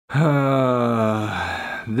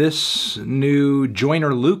This new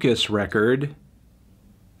Joyner Lucas record,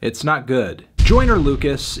 it's not good. Joyner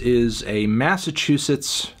Lucas is a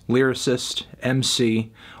Massachusetts lyricist,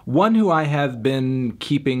 MC, one who I have been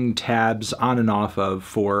keeping tabs on and off of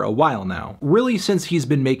for a while now. Really since he's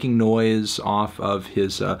been making noise off of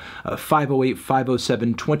his 508,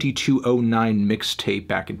 507, 2209 mixtape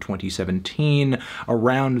back in 2017.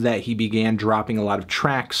 Around that he began dropping a lot of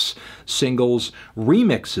tracks, singles,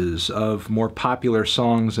 remixes of more popular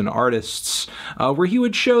songs and artists, where he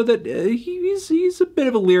would show that he's a bit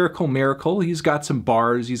of a lyrical miracle. He's got some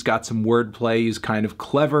bars, he's got some wordplay, he's kind of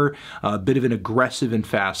clever, a bit of an aggressive and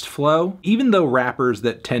fast flow. Even though rappers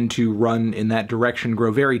that tend to run in that direction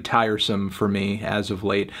grow very tiresome for me as of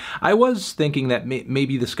late, I was thinking that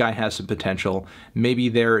maybe this guy has some potential. Maybe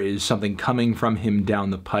there is something coming from him down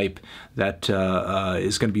the pipe that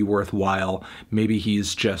is going to be worthwhile. Maybe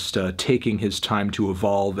he's just taking his time to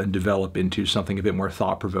evolve and develop into something a bit more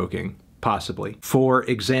thought-provoking. Possibly. For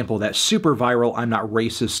example, that super viral I'm Not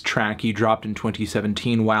Racist track he dropped in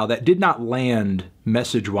 2017, while that did not land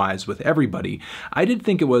message-wise with everybody, I did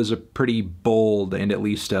think it was a pretty bold and at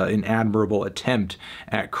least an admirable attempt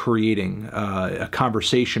at creating a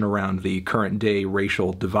conversation around the current-day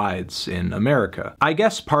racial divides in America. I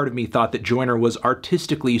guess part of me thought that Joyner was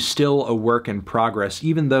artistically still a work in progress,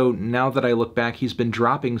 even though now that I look back, he's been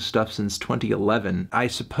dropping stuff since 2011. I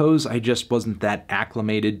suppose I just wasn't that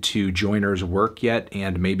acclimated to Joyner's work yet,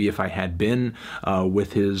 and maybe if I had been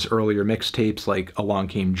with his earlier mixtapes like Along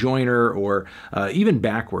Came Joyner or even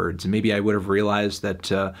backwards, maybe I would have realized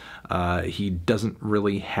that he doesn't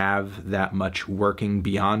really have that much working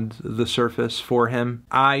beyond the surface for him.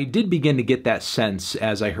 I did begin to get that sense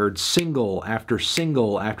as I heard single after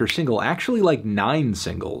single after single, actually like 9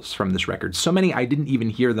 singles from this record. So many I didn't even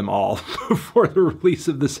hear them all before the release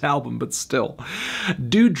of this album, but still.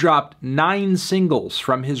 Dude dropped 9 singles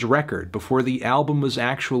from his record before the album was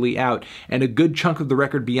actually out, and a good chunk of the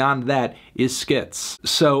record beyond that is skits.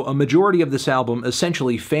 So a majority of this album,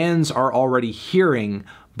 essentially, fans are already hearing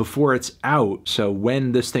before it's out. So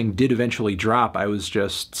when this thing did eventually drop, I was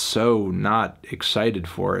just so not excited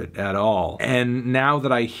for it at all. And now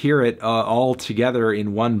that I hear it all together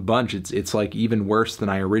in one bunch, it's like even worse than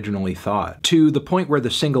I originally thought. To the point where the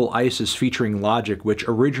single Isis featuring Logic, which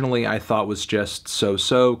originally I thought was just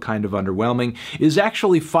so-so, kind of underwhelming, is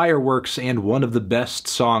actually fireworks and one of the best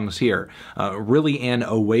songs here. Really an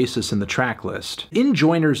oasis in the track list. In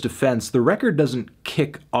Joyner's defense, the record doesn't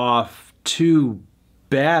kick off too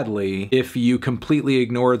badly if you completely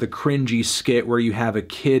ignore the cringy skit where you have a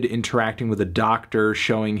kid interacting with a doctor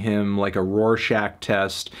showing him like a Rorschach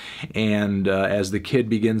test, and as the kid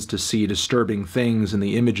begins to see disturbing things in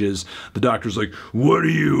the images, the doctor's like, "What are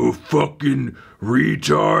you, fucking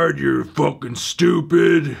retard? You're fucking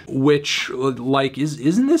stupid." Which, like,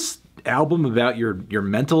 isn't this album about your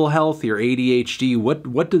mental health, your ADHD?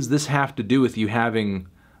 What does this have to do with you having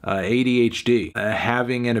ADHD,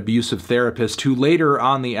 having an abusive therapist who later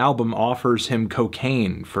on the album offers him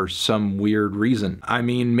cocaine for some weird reason? I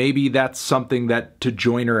mean, maybe that's something that to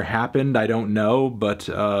Joyner happened, I don't know, but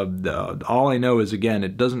all I know is, again,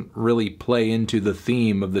 it doesn't really play into the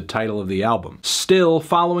theme of the title of the album. Still,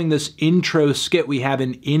 following this intro skit, we have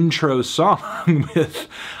an intro song with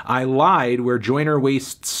I Lied, where Joyner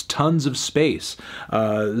wastes tons of space,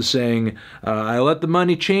 saying, "I let the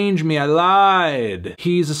money change me, I lied."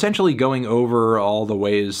 He's essentially going over all the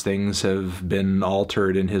ways things have been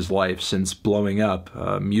altered in his life since blowing up,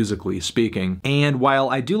 musically speaking. And while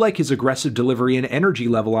I do like his aggressive delivery and energy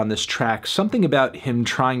level on this track, something about him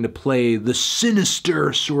trying to play the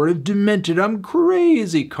sinister, sort of demented, I'm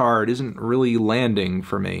crazy card isn't really landing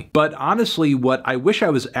for me. But honestly, what I wish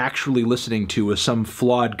I was actually listening to was some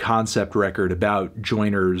flawed concept record about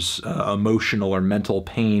Joyner's emotional or mental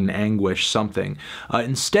pain, anguish, something.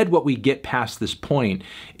 Instead, what we get past this point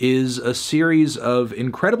is a series of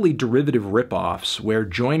incredibly derivative ripoffs where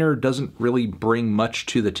Joyner doesn't really bring much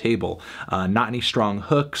to the table. Not any strong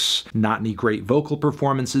hooks, not any great vocal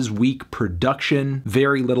performances, weak production,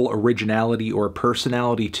 very little originality or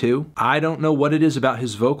personality too. I don't know what it is about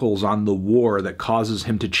his vocals on The War that causes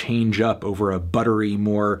him to change up over a buttery,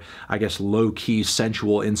 more, I guess, low-key,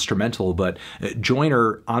 sensual instrumental, but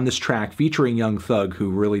Joyner on this track, featuring Young Thug,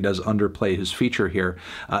 who really does underplay his feature here,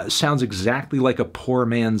 sounds exactly like a poor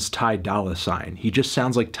man's Ty Dolla $ign. He just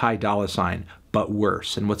sounds like Ty Dolla $ign. but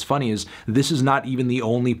worse. And what's funny is this is not even the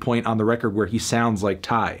only point on the record where he sounds like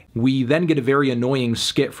Ty. We then get a very annoying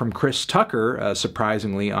skit from Chris Tucker,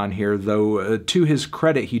 surprisingly, on here, though to his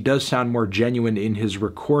credit, he does sound more genuine in his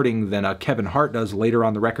recording than Kevin Hart does later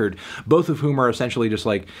on the record, both of whom are essentially just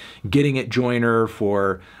like getting at Joyner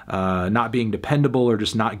for not being dependable or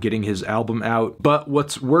just not getting his album out. But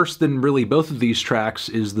what's worse than really both of these tracks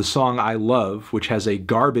is the song I Love, which has a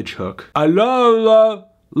garbage hook. I love.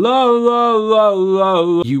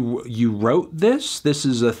 You wrote this? This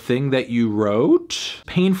is a thing that you wrote?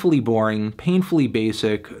 Painfully boring, painfully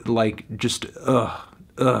basic, like just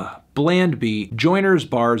bland beat. Joyner's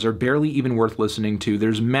bars are barely even worth listening to.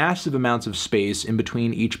 There's massive amounts of space in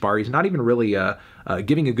between each bar. He's not even really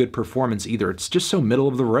giving a good performance either. It's just so middle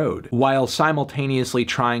of the road, while simultaneously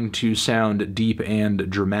trying to sound deep and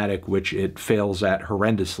dramatic, which it fails at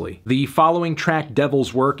horrendously. The following track,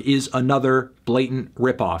 Devil's Work, is another blatant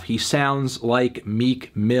ripoff. He sounds like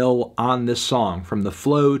Meek Mill on this song, from the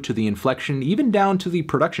flow to the inflection, even down to the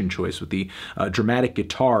production choice with the dramatic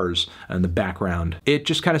guitars in the background. It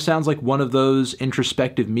just kind of sounds like one of those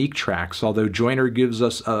introspective Meek tracks, although Joyner gives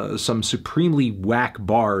us some supremely whack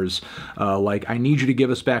bars, like, I need you to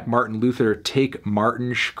give us back Martin Luther, take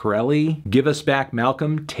Martin Shkreli. Give us back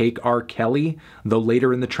Malcolm, take R. Kelly. Though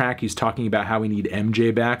later in the track he's talking about how we need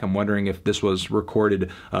MJ back. I'm wondering if this was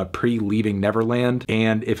recorded pre-Leaving Neverland,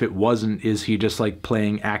 and if it wasn't, is he just like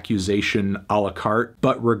playing Accusation a la carte?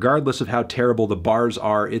 But regardless of how terrible the bars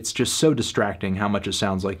are, it's just so distracting how much it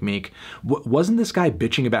sounds like Meek. Wasn't this guy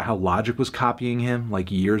bitching about how Logic was copying him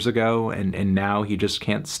like years ago, and now he just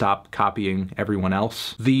can't stop copying everyone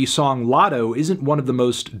else? The song Lotto isn't one of the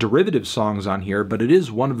most derivative songs on here, but it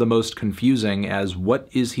is one of the most confusing, as what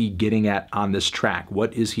is he getting at on this track?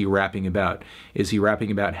 What is he rapping about? Is he rapping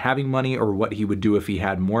about having money, or what he would do if he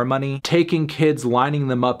had more money? Taking kids, lining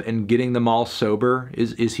them up, and getting them all sober?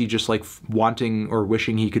 Is he just like wanting or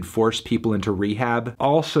wishing he could force people into rehab?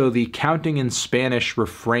 Also, the counting in Spanish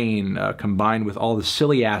refrain combined with all the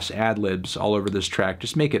silly ass ad-libs all over this track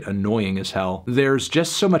just make it annoying as hell. There's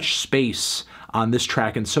just so much space on this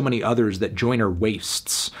track and so many others that Joyner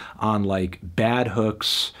wastes on like bad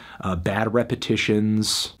hooks, bad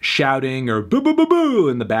repetitions, shouting or boo boo boo boo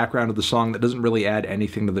in the background of the song that doesn't really add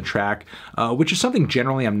anything to the track, which is something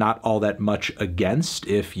generally I'm not all that much against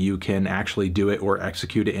if you can actually do it or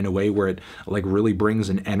execute it in a way where it like really brings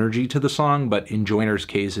an energy to the song, but in Joyner's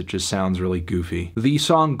case it just sounds really goofy. The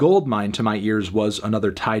song Goldmine to my ears was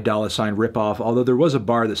another Ty Dolla $ign ripoff, although there was a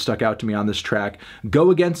bar that stuck out to me on this track.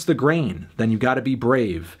 Go against the grain, then you gotta be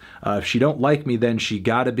brave. If she don't like me, then she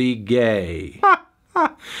gotta be gay.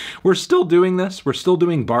 We're still doing this. We're still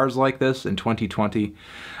doing bars like this in 2020.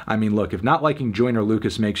 I mean, look, if not liking Joyner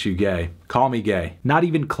Lucas makes you gay, call me gay. Not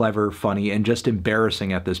even clever, funny, and just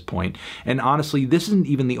embarrassing at this point. And honestly, this isn't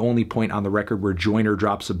even the only point on the record where Joyner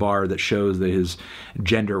drops a bar that shows that his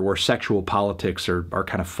gender or sexual politics are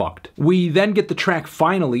kind of fucked. We then get the track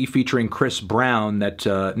Finally, featuring Chris Brown, that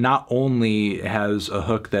not only has a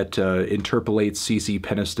hook that interpolates CeCe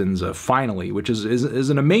Peniston's Finally, which is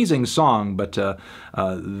an amazing song, but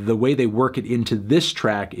the way they work it into this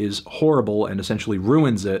track is horrible and essentially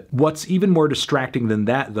ruins it. What's even more distracting than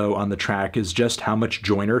that, though, on the track is just how much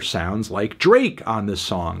Joyner sounds like Drake on this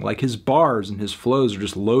song. Like, his bars and his flows are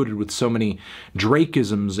just loaded with so many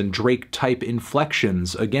Drakeisms and Drake-type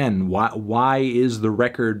inflections. Again, why is the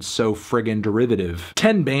record so friggin' derivative?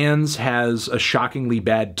 10 Bands has a shockingly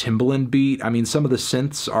bad Timbaland beat. I mean, some of the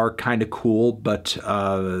synths are kind of cool, but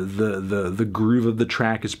the groove of the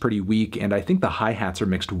track is pretty weak, and I think the hi-hats are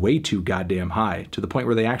mixed way too goddamn high, to the point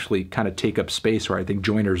where they actually kind of take up space where I think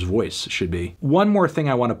Joyner's voice should be. One more thing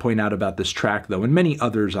I want to point out about this track, though, and many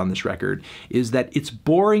others on this record, is that it's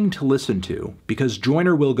boring to listen to, because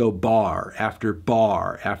Joyner will go bar after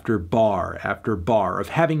bar after bar after bar of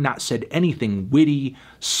having not said anything witty,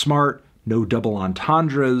 smart, no double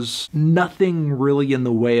entendres, nothing really in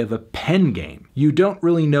the way of a pen game. You don't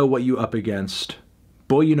really know what you up against.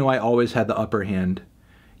 Boy, you know I always had the upper hand.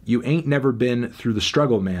 You ain't never been through the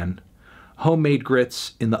struggle, man. Homemade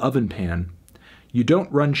grits in the oven pan. You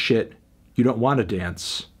don't run shit, you don't want to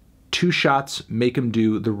dance. 2 shots make 'em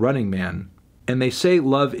do the Running Man. And they say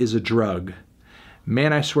love is a drug.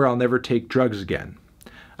 Man, I swear I'll never take drugs again.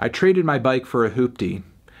 I traded my bike for a hoopty.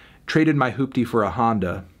 Traded my hoopty for a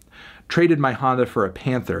Honda. Traded my Honda for a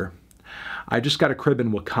Panther. I just got a crib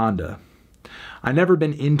in Wakanda. I never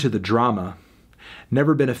been into the drama.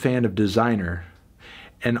 Never been a fan of designer.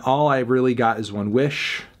 And all I really got is one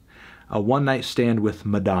wish. A One Night Stand with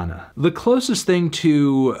Madonna. The closest thing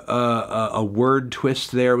to a word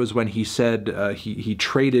twist there was when he said he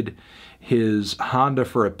traded his Honda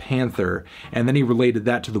for a Panther, and then he related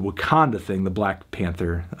that to the Wakanda thing, the Black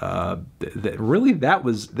Panther. Really, that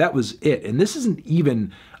was it. And this isn't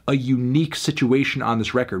even a unique situation on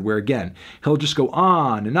this record, where again, he'll just go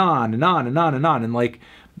on and on and on and on and on, and like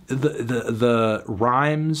the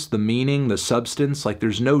rhymes, the meaning, the substance, like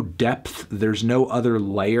there's no depth, there's no other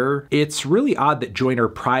layer. It's really odd that Joyner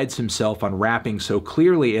prides himself on rapping so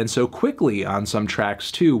clearly and so quickly on some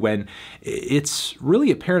tracks too, when it's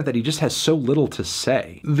really apparent that he just has so little to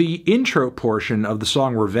say. The intro portion of the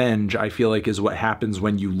song Revenge, I feel like, is what happens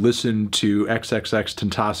when you listen to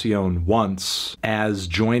XXXTentacion once, as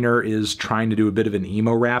Joyner is trying to do a bit of an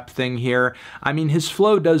emo rap thing here. I mean, his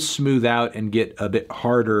flow does smooth out and get a bit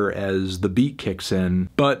harder as the beat kicks in,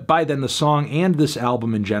 but by then the song and this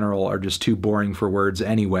album in general are just too boring for words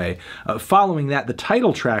anyway. Following that, the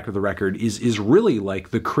title track of the record is really like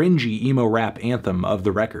the cringy emo rap anthem of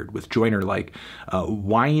the record, with Joyner like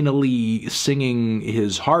whinily singing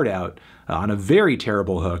his heart out on a very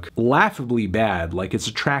terrible hook. Laughably bad, like it's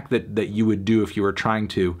a track that you would do if you were trying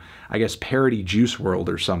to, I guess, parody Juice WRLD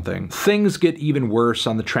or something. Things get even worse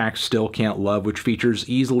on the track Still Can't Love, which features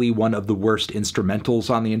easily one of the worst instrumentals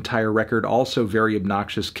on the entire record, also very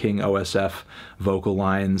obnoxious King OSF vocal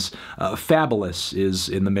lines. Fabulous is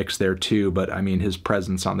in the mix there too, but I mean, his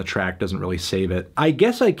presence on the track doesn't really save it. I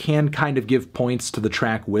guess I can kind of give points to the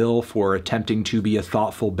track Will for attempting to be a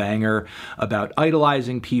thoughtful banger about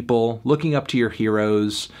idolizing people, looking up to your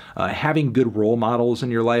heroes, having good role models in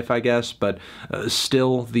your life, I guess, but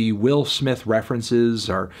still the Will Smith references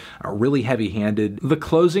are really heavy-handed. The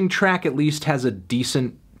closing track at least has a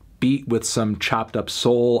decent beat with some chopped up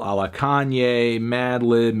soul a la Kanye,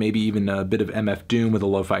 Madlib, maybe even a bit of MF Doom with a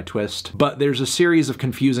lo-fi twist. But there's a series of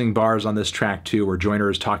confusing bars on this track too, where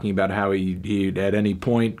Joyner is talking about how he at any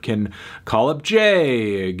point can call up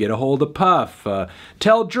Jay, get a hold of Puff,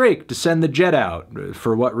 tell Drake to send the jet out.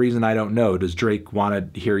 For what reason, I don't know. Does Drake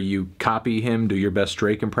want to hear you copy him, do your best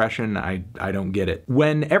Drake impression? I don't get it.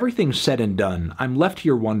 When everything's said and done, I'm left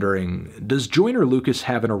here wondering, does Joyner Lucas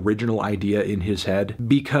have an original idea in his head?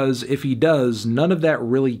 Because if he does, none of that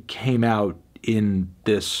really came out in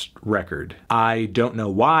this record. I don't know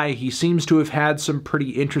why. He seems to have had some pretty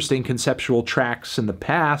interesting conceptual tracks in the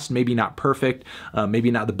past, maybe not perfect,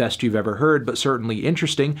 maybe not the best you've ever heard, but certainly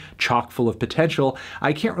interesting, chock full of potential.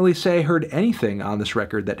 I can't really say I heard anything on this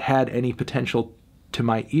record that had any potential to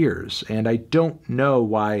my ears, and I don't know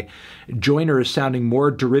why Joyner is sounding more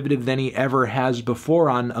derivative than he ever has before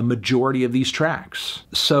on a majority of these tracks.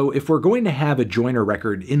 So if we're going to have a Joyner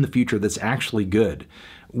record in the future that's actually good,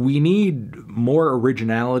 we need more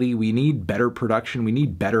originality, we need better production, we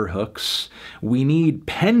need better hooks, we need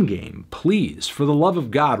pen game. Please, for the love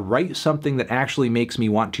of God, write something that actually makes me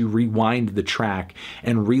want to rewind the track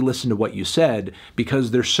and re-listen to what you said,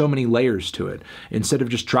 because there's so many layers to it, instead of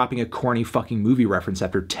just dropping a corny fucking movie reference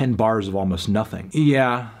after 10 bars of almost nothing.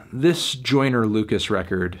 Yeah, this Joyner Lucas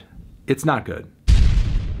record, it's not good.